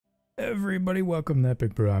Everybody, welcome to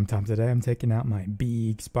Epic Brew. I'm Tom. Today I'm taking out my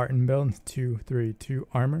BEEG Spartan build. 232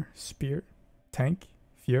 armor, spear, tank,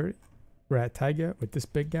 fury, rat tiger with this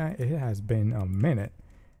big guy. It has been a minute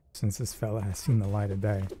since this fella has seen the light of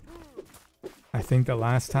day. I think the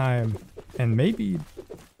last time, and maybe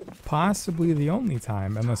possibly the only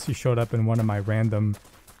time, unless he showed up in one of my random,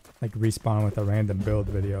 like respawn with a random build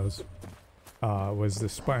videos, was the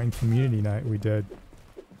Spartan Community Night we did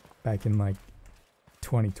back in like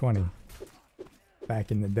 2020, back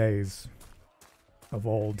in the days of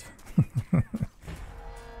old.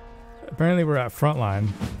 Apparently we're at frontline.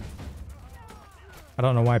 I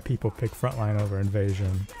don't know why people pick frontline over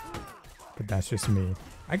invasion, but that's just me.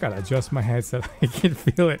 I gotta adjust my headset. I can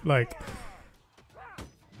feel it, like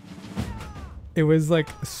it was like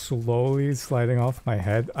slowly sliding off my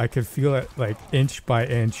head. I could feel it like inch by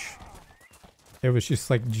inch. It was just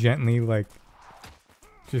like gently, like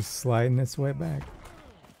just sliding its way back.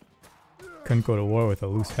 Couldn't go to war with a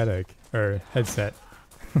loose headache or headset.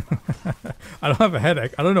 I don't have a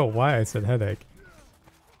headache. I don't know why I said headache.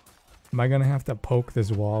 Am I gonna have to poke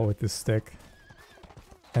this wall with this stick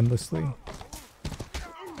endlessly?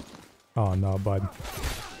 Oh no, bud.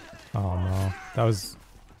 Oh no. That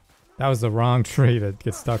was the wrong tree to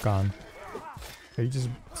get stuck on. Are you just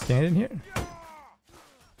standing here?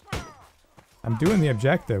 I'm doing the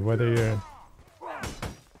objective, whether you're...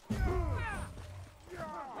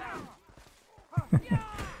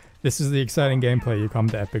 This is the exciting gameplay you come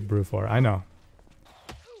to Epic Brew for. I know.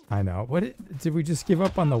 I know. Did we just give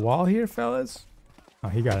up on the wall here, fellas? Oh,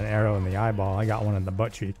 he got an arrow in the eyeball. I got one in the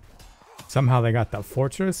butt cheek. Somehow they got the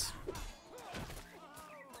fortress.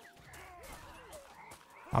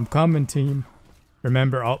 I'm coming, team.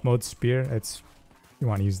 Remember alt mode spear? You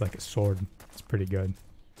want to use like a sword. It's pretty good.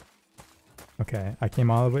 Okay, I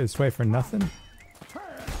came all the way this way for nothing?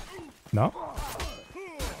 No?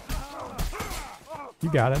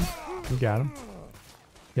 You got him. You got him.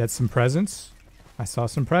 You had some presents? I saw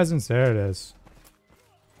some presents. There it is.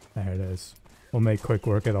 There it is. We'll make quick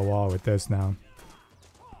work of the wall with this now.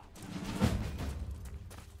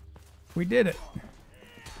 We did it.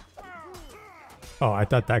 Oh, I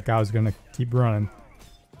thought that guy was gonna keep running.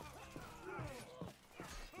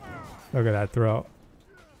 Look at that throw.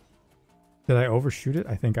 Did I overshoot it?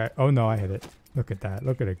 I think oh no, I hit it. Look at that.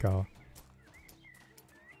 Look at it go.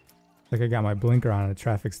 Like I got my blinker on at a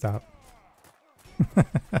traffic stop.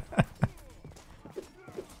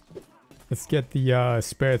 Let's get the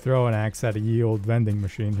spare throwing axe out of ye old vending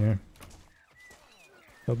machine here.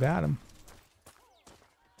 Still got him.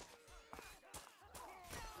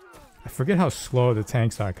 I forget how slow the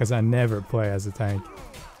tanks are because I never play as a tank.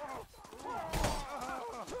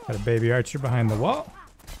 Got a baby archer behind the wall.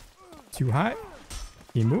 Too high.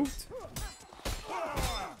 He moved.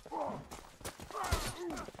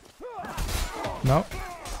 Nope.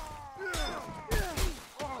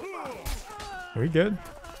 Are we good?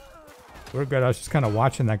 We're good. I was just kind of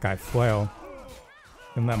watching that guy flail.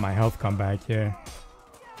 And let my health come back here.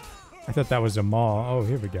 I thought that was a maul. Oh,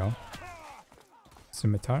 here we go.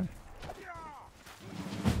 Scimitar.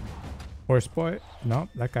 Horse boy. Nope,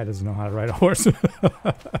 that guy doesn't know how to ride a horse.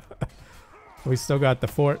 We still got the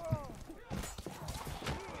fort.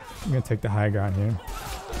 I'm gonna take the high ground here.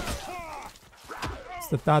 It's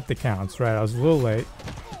the thought that counts, right? I was a little late.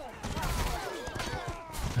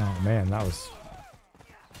 Oh man, that was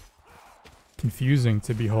confusing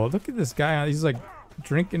to behold. Look at this guy. He's like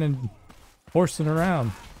drinking and horsing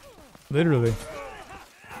around. Literally.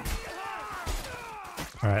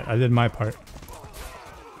 Alright, I did my part.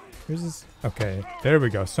 Where's this? Okay, there we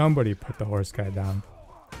go. Somebody put the horse guy down.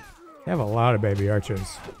 They have a lot of baby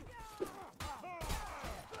archers.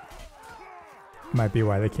 Might be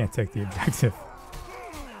why they can't take the objective.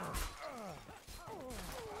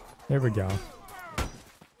 There we go.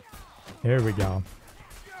 Here we go.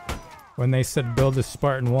 When they said build a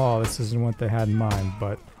Spartan wall, this isn't what they had in mind,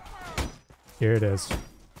 but here it is.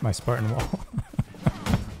 My Spartan wall.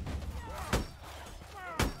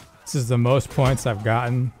 This is the most points I've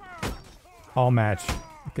gotten all match.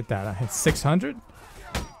 Look at that. I hit 600.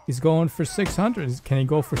 He's going for 600. Can he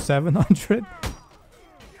go for 700?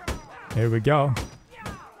 Here we go.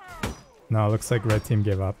 No, looks like red team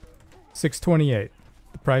gave up. 628.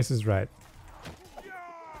 The price is right.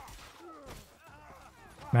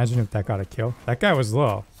 Imagine if that got a kill. That guy was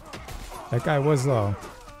low. That guy was low.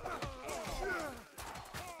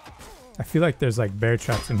 I feel like there's like bear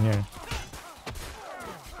traps in here.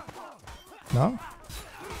 No?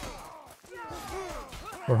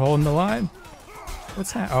 We're holding the line?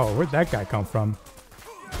 What's that? Oh, where'd that guy come from?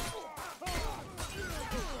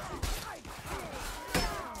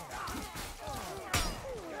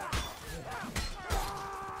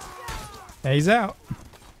 Hey, he's out.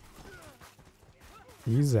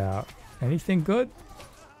 He's out. Anything good?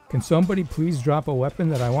 Can somebody please drop a weapon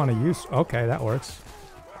that I want to use? Okay, that works.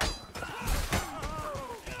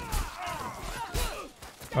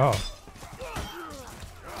 Oh.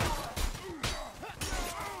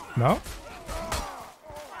 No?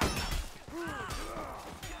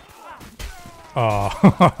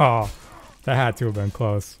 Oh, that had to have been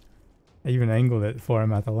close. I even angled it for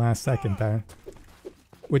him at the last second there.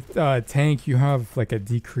 With tank, you have like a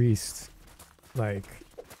decreased, like,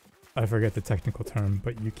 I forget the technical term,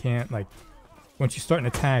 but you can't, like, once you start an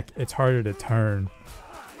attack, it's harder to turn.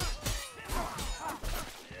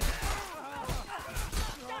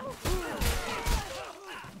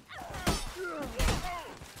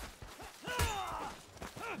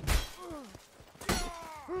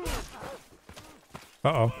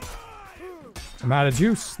 Uh-oh. I'm out of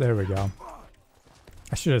juice. There we go.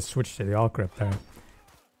 I should have switched to the all grip there.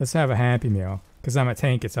 Let's have a Happy Meal. Because I'm a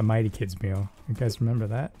tank, it's a Mighty Kids meal. You guys remember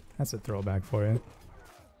that? That's a throwback for you.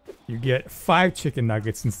 You get 5 chicken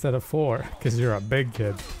nuggets instead of 4, because you're a big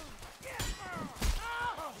kid.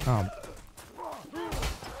 Oh.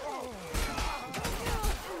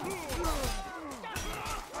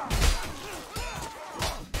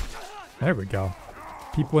 There we go.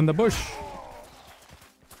 People in the bush.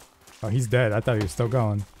 Oh, he's dead. I thought he was still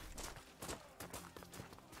going.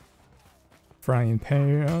 Frying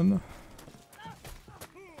pan.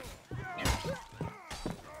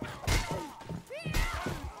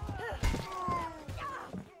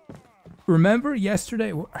 Remember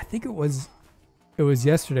yesterday? I think it was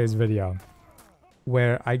yesterday's video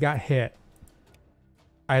where I got hit.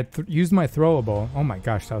 I had used my throwable. Oh my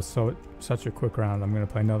gosh, that was such a quick round. I'm gonna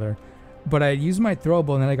play another. But I used my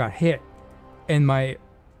throwable and then I got hit, and I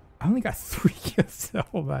only got 3 kills the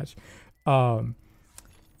whole match.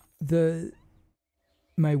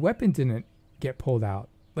 My weapon didn't get pulled out.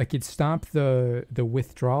 Like, it stopped the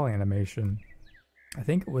withdrawal animation. I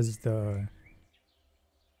think it was the...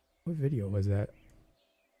 What video was that?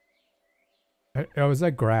 It was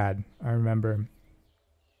at Grad, I remember.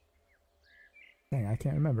 Dang, I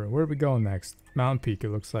can't remember. Where are we going next? Mountain Peak, it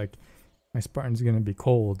looks like. My Spartan's gonna be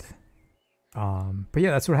cold. But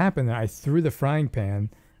yeah, that's what happened. I threw the frying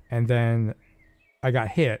pan, and then I got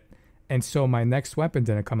hit. And so my next weapon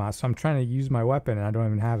didn't come out. So I'm trying to use my weapon, and I don't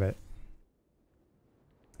even have it.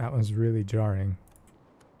 That was really jarring.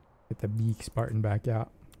 Get the BEEG Spartan back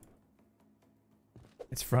out.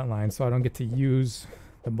 It's frontline, so I don't get to use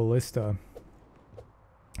the ballista.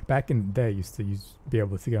 Back in the day, I used to be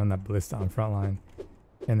able to get on that ballista on frontline,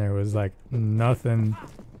 and there was like nothing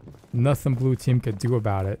blue team could do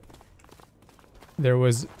about it.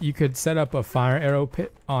 You could set up a fire arrow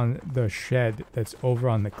pit on the shed that's over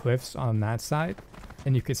on the cliffs on that side,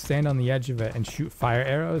 and you could stand on the edge of it and shoot fire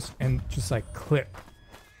arrows and just like clip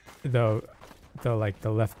the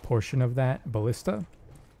left portion of that ballista.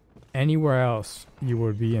 Anywhere else, you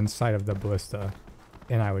would be inside of the ballista,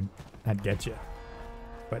 and I'd get you.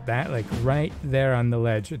 But that, like, right there on the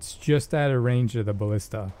ledge, it's just out of range of the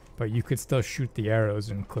ballista, but you could still shoot the arrows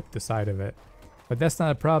and clip the side of it. But that's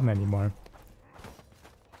not a problem anymore.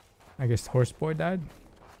 I guess Horseboy died?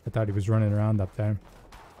 I thought he was running around up there.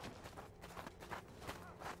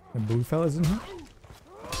 The blue fella's in here?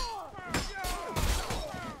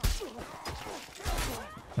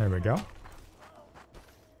 There we go.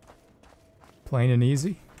 Plain and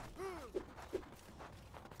easy.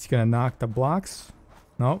 He's gonna knock the blocks.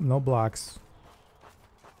 Nope, no blocks.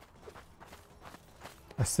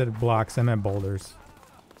 I said blocks, I meant boulders.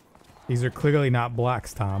 These are clearly not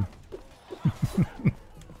blocks, Tom.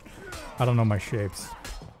 I don't know my shapes.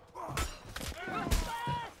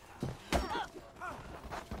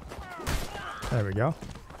 There we go.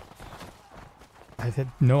 I had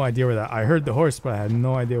no idea where that... I heard the horse, but I had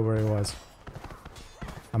no idea where it was.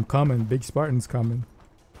 I'm coming. Big Spartan's coming.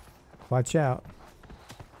 Watch out.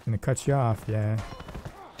 Gonna cut you off, yeah.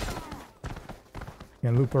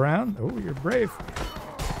 Gonna loop around? Oh, you're brave.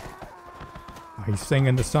 Oh, he's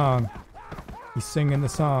singing the song. He's singing the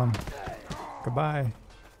song. Goodbye.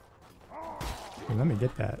 Hey, let me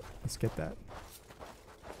get that. Let's get that.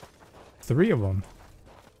 3 of them.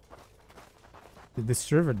 Did this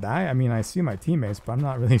server die? I mean, I see my teammates, but I'm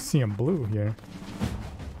not really seeing blue here.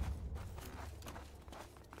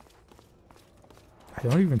 I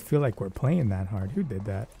don't even feel like we're playing that hard. Who did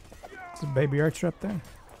that? Is it Baby Archer up there?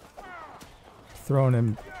 Throwing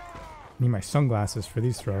him. Need my sunglasses for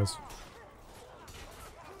these throws.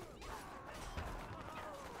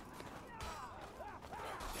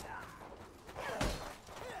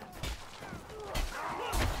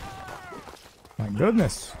 My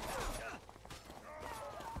goodness.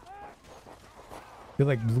 feel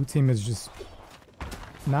like blue team is just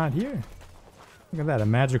not here. Look at that, a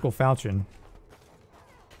magical falchion.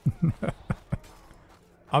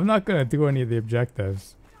 I'm not gonna do any of the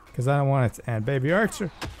objectives because I don't want it to end. Baby archer.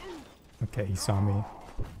 Okay, he saw me.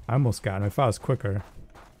 I almost got him if I was quicker.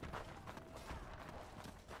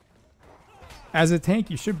 As a tank,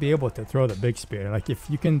 you should be able to throw the big spear. Like if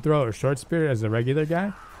you can throw a short spear as a regular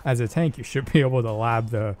guy, as a tank, you should be able to lab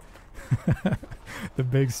the the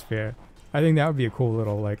big spear. I think that would be a cool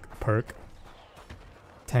little like perk.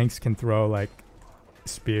 Tanks can throw like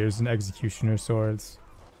spears and executioner swords,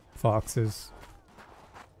 foxes.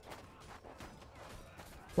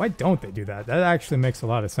 Why don't they do that? That actually makes a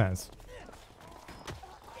lot of sense.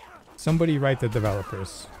 Somebody write the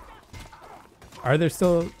developers. Are there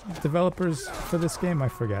still developers for this game? I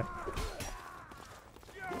forget.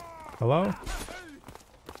 Hello?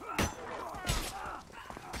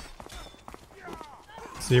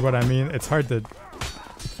 See what I mean? It's hard to...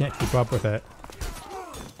 You can't keep up with it.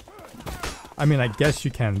 I mean, I guess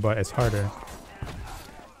you can, but it's harder.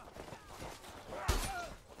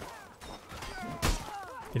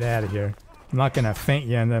 Get out of here. I'm not gonna feint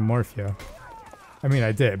you and then morph you. I mean,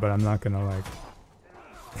 I did, but I'm not gonna like...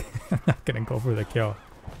 I'm not gonna go for the kill.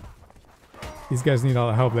 These guys need all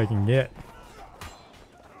the help they can get.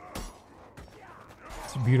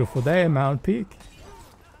 It's a beautiful day at Mountain Peak.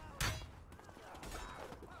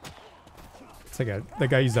 It's like the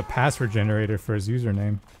guy used a password generator for his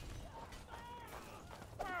username.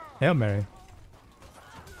 Hail Mary.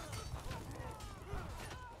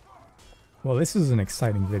 Well, this is an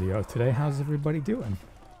exciting video today. How's everybody doing?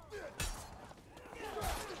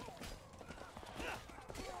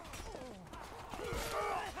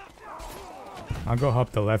 I'll go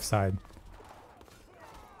help the left side.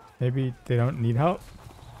 Maybe they don't need help.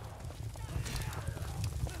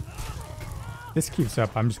 This keeps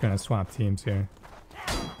up. I'm just gonna swap teams here.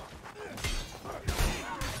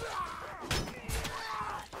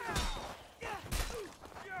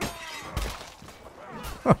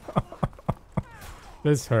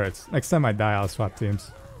 This hurts. Next time I die, I'll swap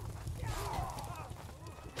teams.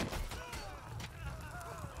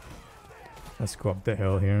 Let's go up the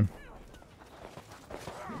hill here.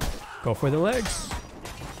 Go for the legs.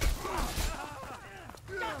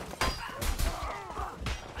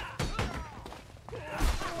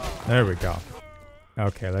 There we go.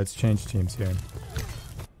 Okay, let's change teams here.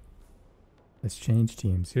 Let's change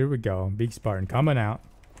teams. Here we go. BEEG Spartan coming out.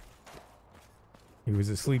 He was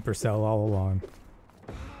a sleeper cell all along.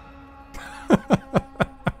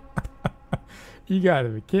 You gotta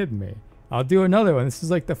be kidding me. I'll do another one. This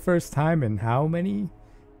is like the first time in how many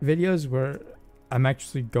videos where I'm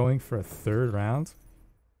actually going for a third round.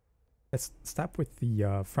 Let's stop with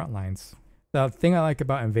the front lines. The thing I like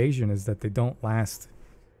about Invasion is that they don't last,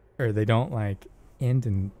 or they don't like end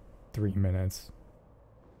in 3 minutes.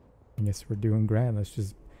 I guess we're doing grand. Let's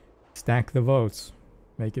just stack the votes.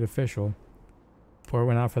 Make it official. Poor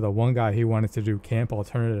went out for the one guy he wanted to do camp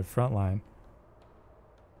alternative frontline.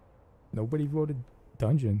 Nobody voted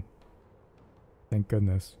dungeon. Thank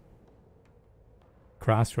goodness.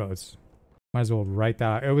 Crossroads. Might as well write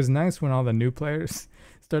that. It was nice when all the new players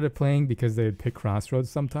started playing because they'd pick Crossroads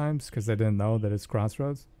sometimes because they didn't know that it's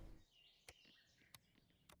Crossroads.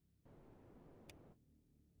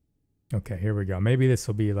 Okay, here we go. Maybe this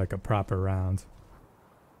will be like a proper round.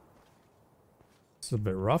 It's a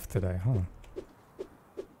bit rough today, huh?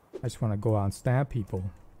 I just want to go out and stab people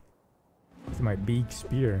with my BEEG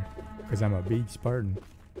spear because I'm a BEEG Spartan.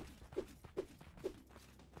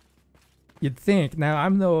 You'd think, now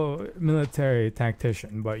I'm no military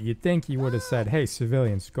tactician, but you'd think he would have said, hey,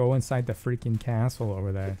 civilians, go inside the freaking castle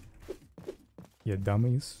over there. You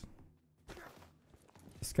dummies.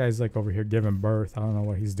 This guy's like over here giving birth. I don't know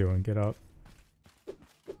what he's doing. Get up.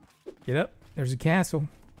 Get up. There's a castle.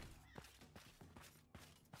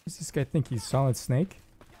 Does this guy think he's Solid Snake?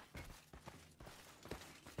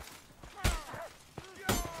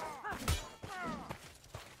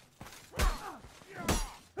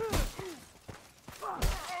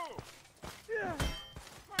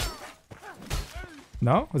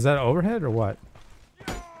 No? Was that overhead or what?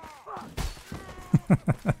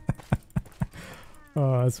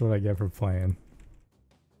 Oh, that's what I get for playing.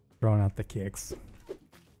 Throwing out the kicks.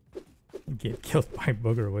 Get killed by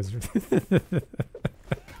Booger Wizard.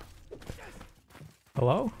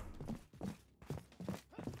 Hello?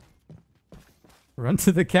 Run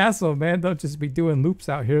to the castle, man. Don't just be doing loops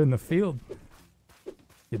out here in the field.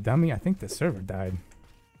 You dummy. I think the server died.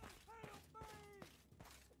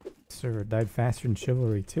 Server died faster than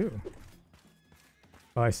Chivalry too.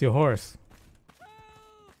 Oh, I see a horse.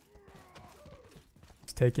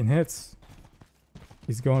 He's taking hits.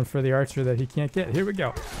 He's going for the archer that he can't get. Here we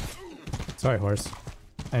go. Sorry, horse.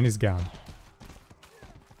 And he's gone.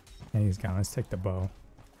 And he's gone. Let's take the bow.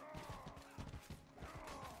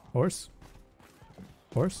 Horse?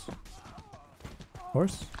 Horse?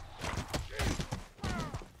 Horse?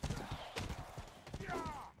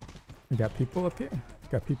 We got people up here.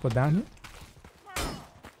 Got people down here.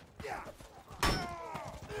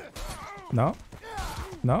 No.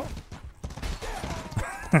 No.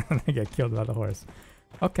 They get killed by the horse.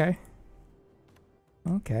 Okay.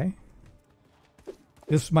 Okay.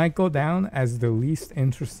 This might go down as the least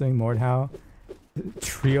interesting Mordhau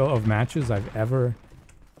trio of matches I've ever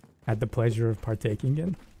had the pleasure of partaking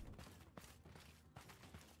in.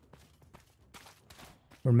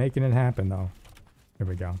 We're making it happen though. Here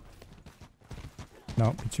we go.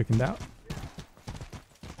 Nope, he chickened out.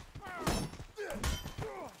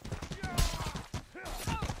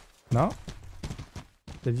 No?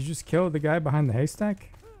 Did you just kill the guy behind the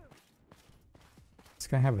haystack? This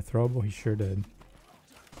guy have a throwable? He sure did.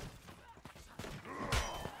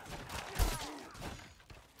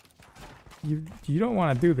 You don't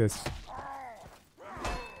want to do this.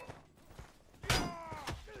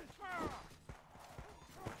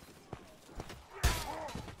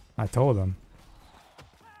 I told him.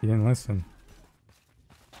 He didn't listen.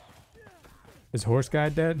 Is horse guy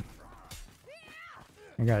dead?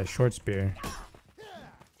 I got a short spear.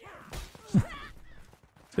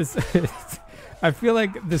 I feel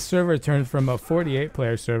like this server turned from a 48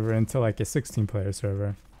 player server into like a 16 player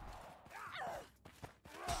server.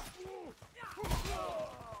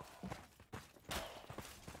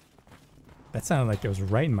 That sounded like it was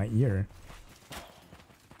right in my ear.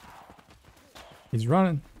 He's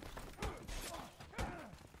running.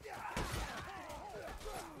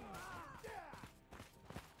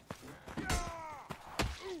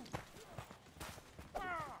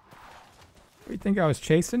 You think I was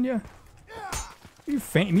chasing you? You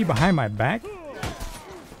fainting me behind my back?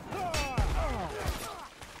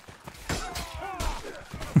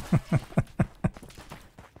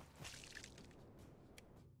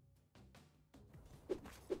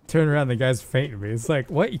 Turn around, the guy's fainting me. It's like,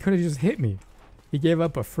 what? You could have just hit me. He gave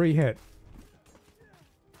up a free hit.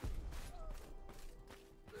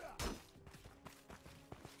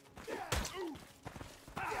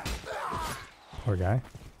 Poor guy.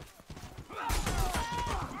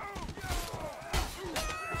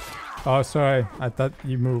 Oh, sorry. I thought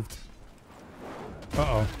you moved.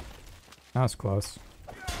 Uh-oh. That was close.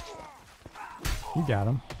 You got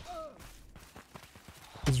him.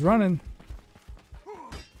 He's running.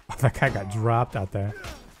 Oh, that guy got dropped out there.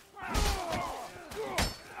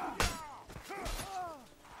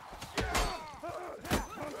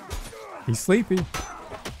 He's sleepy.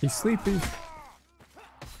 He's sleepy.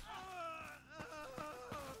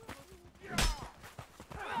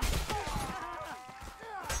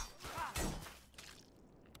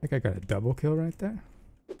 I think I got a double kill right there.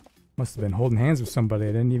 Must have been holding hands with somebody. I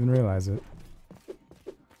didn't even realize it.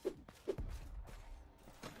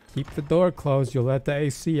 Keep the door closed. You'll let the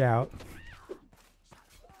AC out.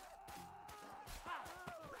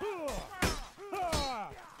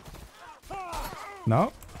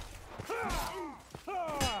 No.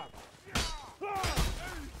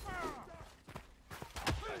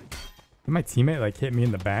 Did my teammate like hit me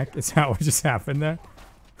in the back? Is that what just happened there?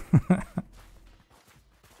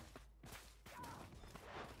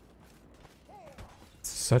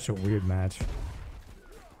 Such a weird match.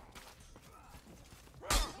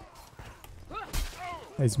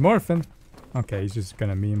 He's morphing. Okay, he's just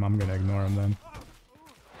gonna meme. I'm gonna ignore him then.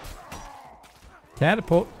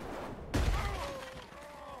 Catapult.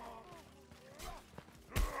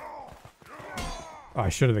 Oh, I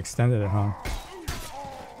should have extended it, huh?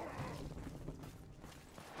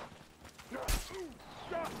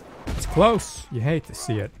 It's close. You hate to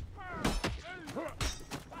see it.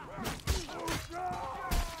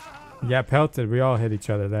 Yeah, pelted. We all hit each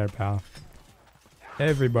other there, pal.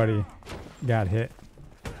 Everybody got hit.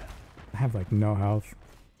 I have like no health.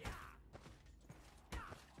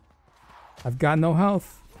 I've got no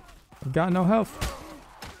health. I've got no health.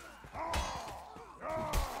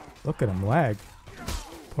 Look at him lag.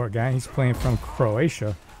 Poor guy. He's playing from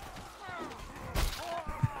Croatia.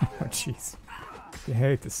 Oh, jeez. You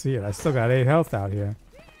hate to see it. I still got 8 health out here.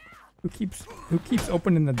 Who keeps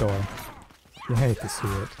opening the door? You hate to see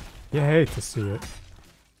it. You hate to see it.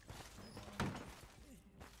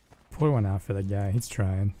 Pour one out for the guy. He's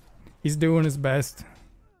trying. He's doing his best.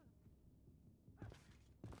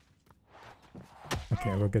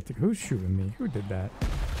 Okay, we'll get to... Who's shooting me? Who did that?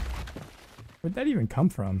 Where'd that even come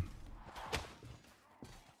from?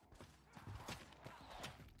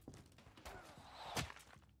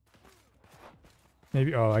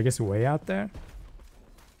 Maybe, oh, I guess way out there?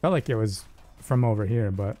 Felt like it was from over here,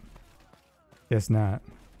 but guess not.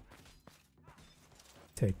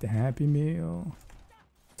 Take the Happy Meal.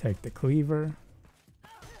 Take the cleaver.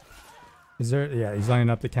 Is there, yeah, he's lining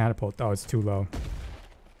up the catapult. Oh, it's too low.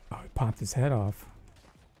 Oh, he popped his head off.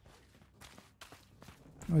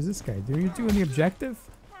 What is this guy doing? You doing the objective?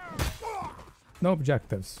 No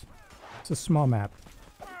objectives. It's a small map.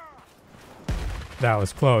 That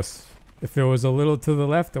was close. If it was a little to the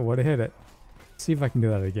left, I would have hit it. Let's see if I can do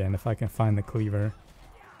that again. If I can find the cleaver.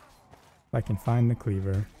 If I can find the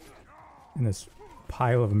cleaver. In this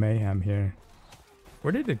pile of mayhem here.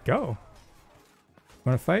 Where did it go?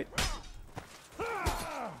 Wanna fight?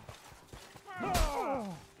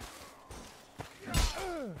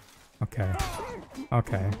 Okay.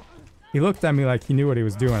 Okay. He looked at me like he knew what he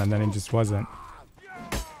was doing and then he just wasn't.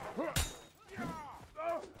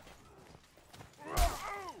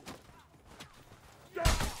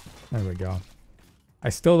 There we go. I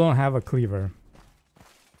still don't have a cleaver.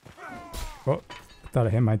 Oh, I thought I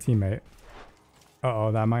hit my teammate.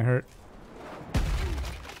 Uh-oh, that might hurt.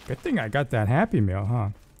 Good thing I got that Happy Meal, huh?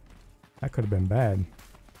 That could have been bad.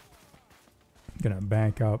 Gonna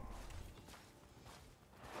bank up.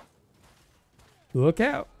 Look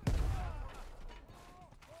out!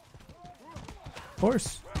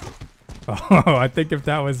 Horse! Oh, I think if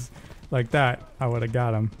that was like that, I would have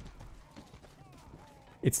got him.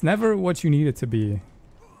 It's never what you need it to be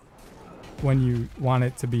when you want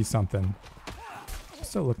it to be something.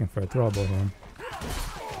 Still looking for a throwable here.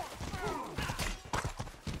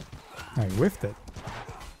 I whiffed it.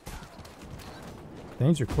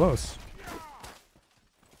 Danger close.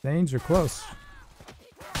 Danger close.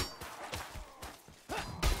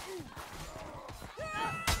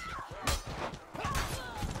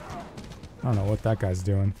 I don't know what that guy's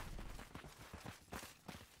doing.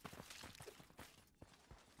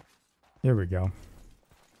 Here we go.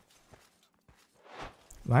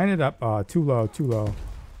 Line it up. Too low, too low.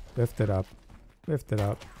 Lift it up. Lift it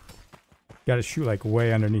up. Gotta shoot like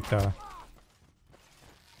way underneath the...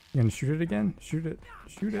 You gonna shoot it again? Shoot it.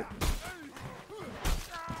 Shoot it.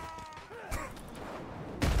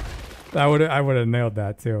 I would have nailed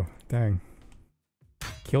that too. Dang.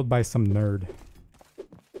 Killed by some nerd.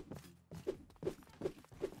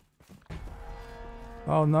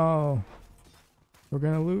 Oh no. We're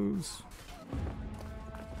gonna lose.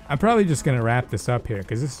 I'm probably just gonna wrap this up here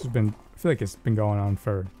because this has been, I feel like it's been going on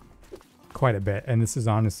for quite a bit, and this is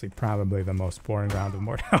honestly probably the most boring round of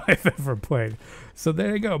Mordhau I've ever played. So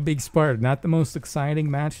there you go, BEEG Spartan. Not the most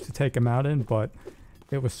exciting match to take him out in, but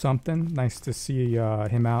it was something. Nice to see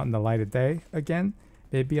him out in the light of day again.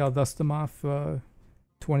 Maybe I'll dust him off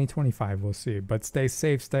 2025, we'll see. But stay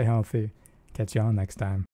safe, stay healthy. Catch y'all next time.